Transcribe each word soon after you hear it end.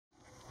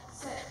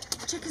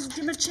give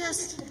him a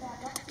chest.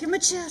 Give him a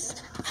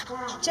chest.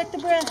 Check the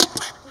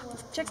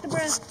breath. Check the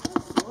breath.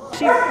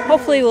 She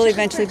hopefully will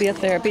eventually be a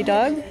therapy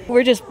dog.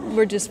 We're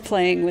just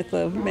playing with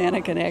the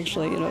mannequin,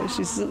 actually. You know,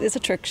 it's a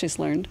trick she's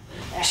learned.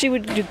 She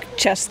would do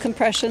chest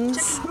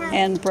compressions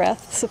and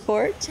breath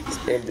support.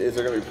 And is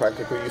there going to be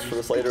practical use for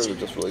this later, or is it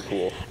just really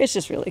cool? It's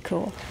just really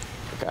cool.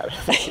 Got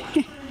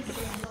it.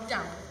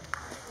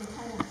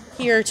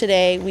 Here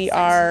today we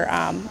are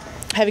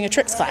having a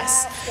tricks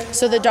class.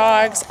 So the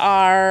dogs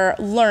are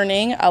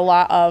learning a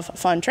lot of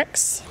fun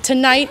tricks.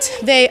 Tonight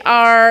they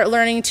are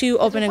learning to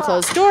open and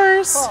close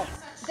doors.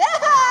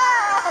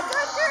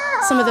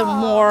 Some of the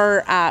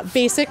more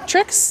basic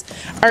tricks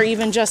are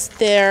even just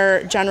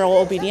their general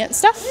obedience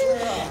stuff.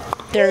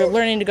 They're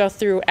learning to go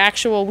through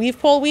actual weave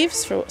pole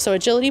weaves, so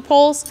agility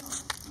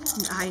poles.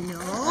 I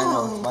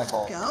know. It's my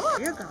fault. Go.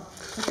 Here you go.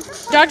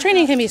 Dog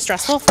training can be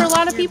stressful for a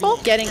lot of people.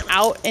 Getting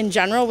out in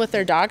general with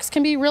their dogs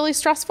can be really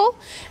stressful.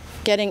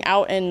 Getting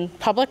out in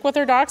public with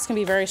their dogs can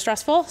be very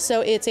stressful.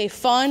 So it's a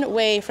fun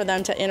way for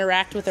them to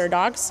interact with their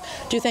dogs,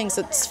 do things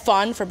that's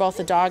fun for both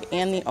the dog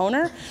and the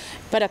owner.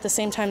 But at the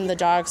same time, the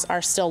dogs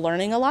are still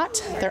learning a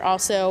lot. They're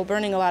also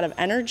burning a lot of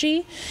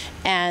energy,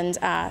 and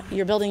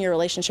you're building your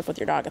relationship with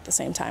your dog at the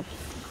same time.